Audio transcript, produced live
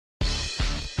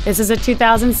This is a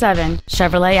 2007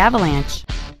 Chevrolet Avalanche.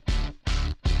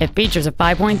 It features a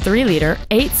 5.3-liter,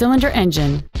 8-cylinder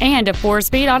engine and a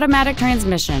 4-speed automatic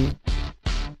transmission.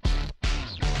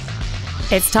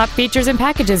 Its top features and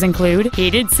packages include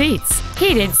heated seats,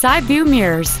 heated side view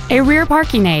mirrors, a rear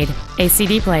parking aid, a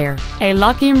CD player, a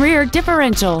locking rear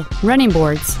differential, running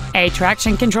boards, a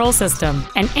traction control system,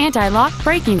 an anti-lock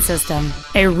braking system,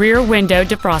 a rear window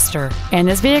defroster, and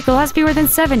this vehicle has fewer than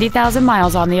 70,000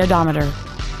 miles on the odometer.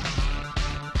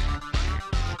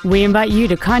 We invite you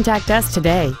to contact us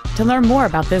today to learn more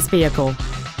about this vehicle.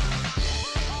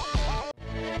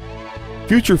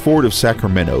 Future Ford of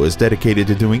Sacramento is dedicated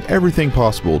to doing everything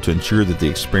possible to ensure that the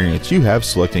experience you have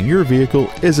selecting your vehicle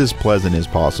is as pleasant as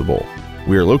possible.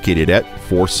 We are located at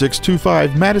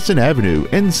 4625 Madison Avenue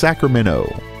in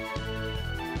Sacramento.